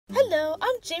Hello,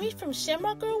 I'm Jamie from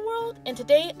Shamrock Girl World, and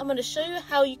today I'm going to show you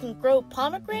how you can grow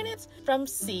pomegranates from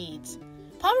seeds.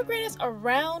 Pomegranates are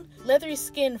round, leathery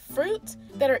skinned fruits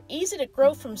that are easy to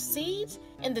grow from seeds,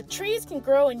 and the trees can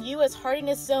grow in U.S.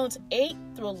 hardiness zones 8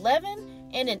 through 11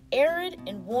 and in arid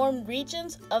and warm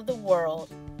regions of the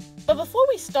world. But before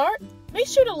we start, make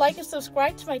sure to like and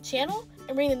subscribe to my channel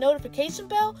and ring the notification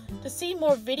bell to see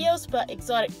more videos about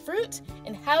exotic fruits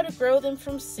and how to grow them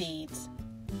from seeds.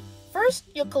 First,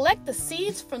 you'll collect the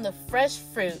seeds from the fresh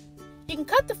fruit. You can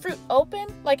cut the fruit open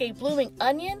like a blooming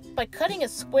onion by cutting a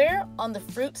square on the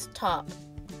fruit's top.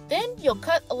 Then you'll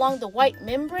cut along the white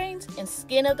membranes and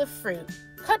skin of the fruit.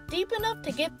 Cut deep enough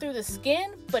to get through the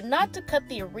skin, but not to cut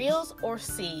the areoles or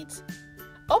seeds.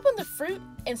 Open the fruit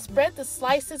and spread the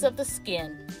slices of the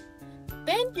skin.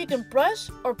 Then you can brush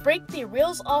or break the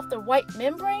areoles off the white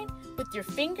membrane with your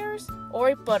fingers or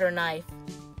a butter knife.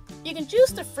 You can juice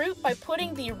the fruit by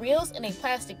putting the areoles in a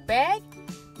plastic bag,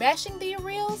 mashing the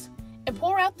areoles, and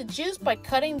pour out the juice by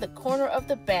cutting the corner of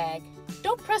the bag.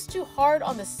 Don't press too hard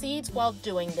on the seeds while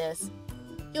doing this.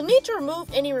 You'll need to remove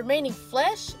any remaining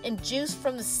flesh and juice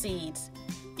from the seeds.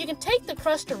 You can take the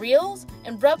crushed areoles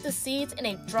and rub the seeds in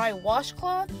a dry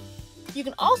washcloth. You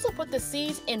can also put the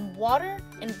seeds in water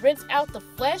and rinse out the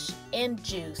flesh and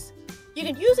juice. You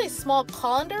can use a small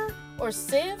colander or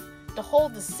sieve to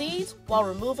hold the seeds while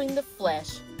removing the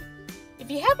flesh. If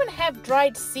you happen to have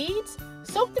dried seeds,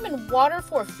 soak them in water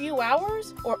for a few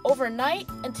hours or overnight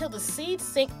until the seeds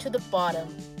sink to the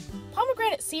bottom.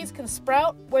 Pomegranate seeds can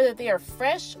sprout whether they are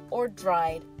fresh or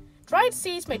dried. Dried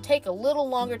seeds may take a little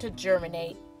longer to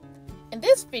germinate. In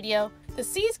this video, the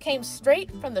seeds came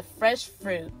straight from the fresh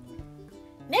fruit.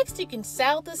 Next, you can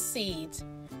sow the seeds.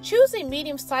 Choose a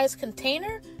medium-sized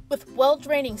container with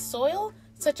well-draining soil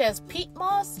such as peat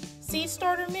moss, seed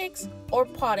starter mix, or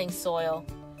potting soil.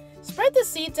 Spread the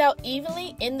seeds out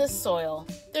evenly in the soil.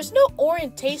 There's no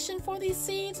orientation for these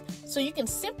seeds, so you can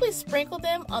simply sprinkle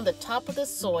them on the top of the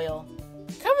soil.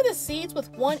 Cover the seeds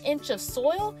with 1 inch of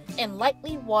soil and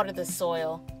lightly water the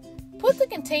soil. Put the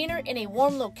container in a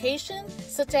warm location,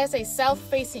 such as a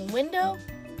south-facing window,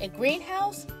 a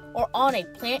greenhouse, or on a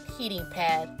plant heating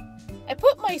pad. I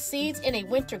put my seeds in a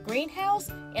winter greenhouse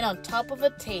and on top of a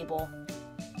table.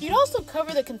 You'd also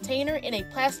cover the container in a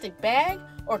plastic bag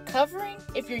or covering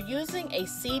if you're using a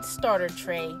seed starter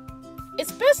tray.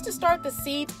 It's best to start the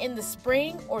seeds in the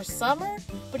spring or summer,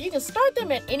 but you can start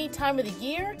them at any time of the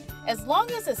year as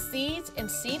long as the seeds and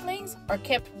seedlings are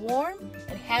kept warm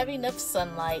and have enough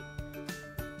sunlight.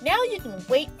 Now you can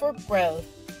wait for growth.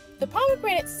 The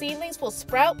pomegranate seedlings will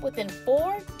sprout within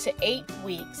 4 to 8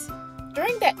 weeks.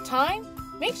 During that time,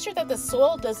 make sure that the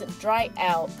soil doesn't dry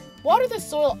out. Water the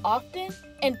soil often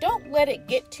and don't let it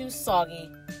get too soggy.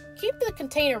 Keep the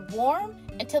container warm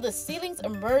until the seedlings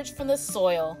emerge from the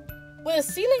soil. When the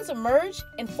seedlings emerge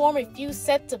and form a few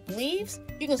sets of leaves,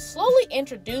 you can slowly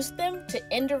introduce them to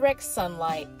indirect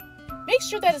sunlight. Make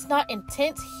sure that it's not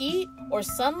intense heat or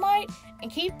sunlight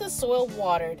and keep the soil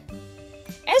watered.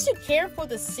 As you care for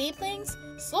the seedlings,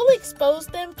 slowly expose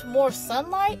them to more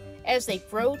sunlight as they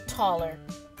grow taller.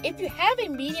 If you have a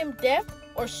medium depth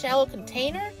or shallow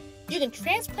container, you can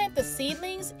transplant the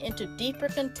seedlings into deeper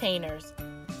containers.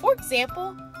 For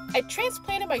example, I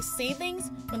transplanted my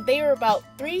seedlings when they were about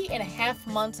 3.5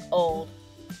 months old.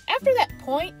 After that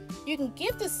point, you can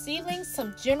give the seedlings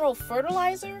some general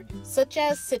fertilizer, such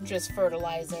as citrus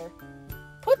fertilizer.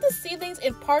 Put the seedlings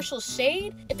in partial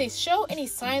shade if they show any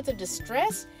signs of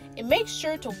distress, and make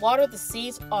sure to water the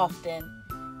seeds often.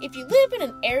 If you live in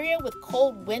an area with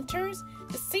cold winters,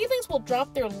 the seedlings will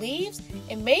drop their leaves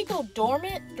and may go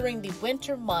dormant during the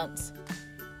winter months.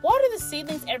 Water the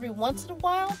seedlings every once in a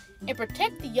while and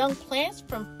protect the young plants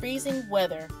from freezing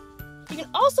weather. You can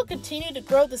also continue to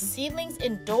grow the seedlings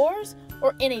indoors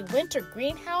or in a winter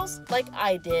greenhouse like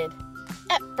I did.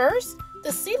 At first,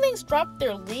 the seedlings dropped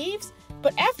their leaves,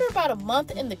 but after about a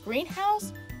month in the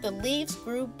greenhouse, the leaves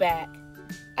grew back.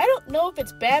 I don't know if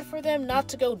it's bad for them not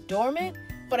to go dormant,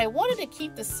 but I wanted to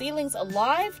keep the seedlings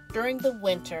alive during the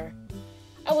winter.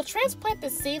 I will transplant the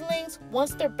seedlings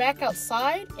once they're back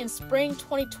outside in spring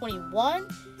 2021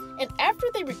 and after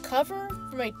they recover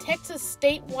from a Texas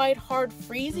statewide hard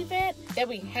freeze event that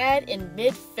we had in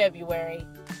mid-February.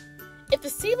 If the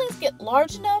seedlings get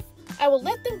large enough, I will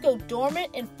let them go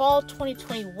dormant in fall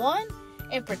 2021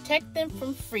 and protect them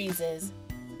from freezes.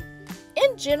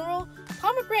 In general,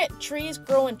 pomegranate trees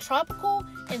grow in tropical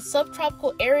and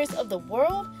subtropical areas of the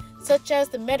world, such as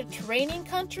the Mediterranean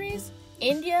countries,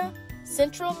 India,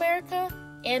 Central America,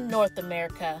 and North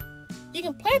America. You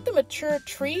can plant the mature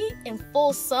tree in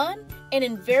full sun and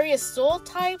in various soil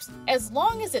types as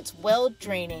long as it's well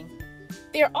draining.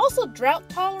 They are also drought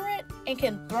tolerant and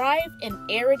can thrive in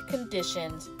arid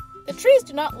conditions. The trees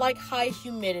do not like high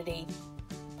humidity.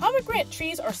 Pomegranate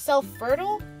trees are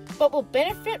self-fertile, but will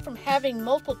benefit from having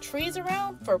multiple trees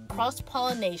around for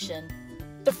cross-pollination.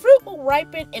 The fruit will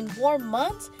ripen in warm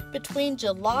months between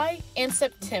July and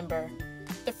September.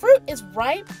 The fruit is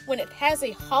ripe when it has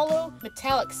a hollow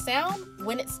metallic sound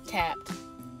when it's tapped.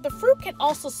 The fruit can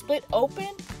also split open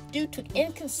due to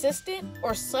inconsistent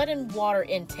or sudden water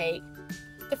intake.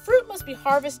 The fruit must be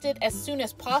harvested as soon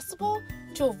as possible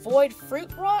to avoid fruit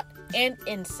rot and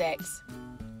insects.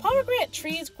 Pomegranate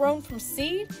trees grown from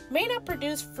seed may not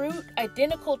produce fruit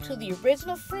identical to the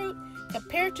original fruit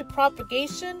compared to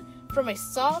propagation from a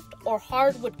soft or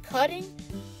hardwood cutting,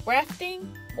 grafting,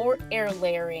 or air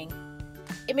layering.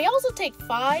 It may also take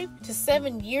 5 to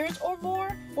 7 years or more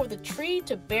for the tree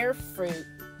to bear fruit.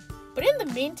 But in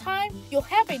the meantime, you'll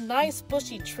have a nice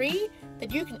bushy tree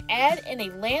that you can add in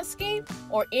a landscape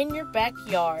or in your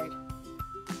backyard.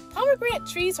 Pomegranate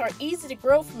trees are easy to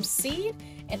grow from seed,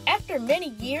 and after many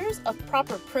years of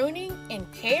proper pruning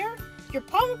and care, your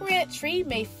pomegranate tree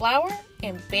may flower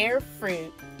and bear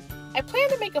fruit. I plan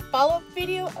to make a follow-up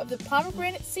video of the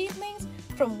pomegranate seedlings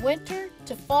from winter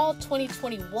to fall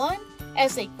 2021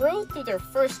 as they grow through their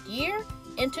first year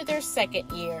into their second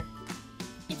year.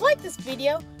 If you like this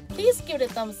video, please give it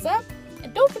a thumbs up,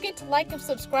 and don't forget to like and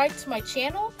subscribe to my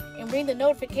channel and ring the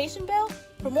notification bell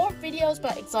for more videos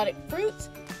about exotic fruits,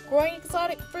 growing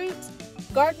exotic fruits,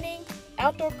 gardening,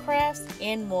 outdoor crafts,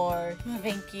 and more.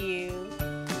 Thank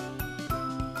you.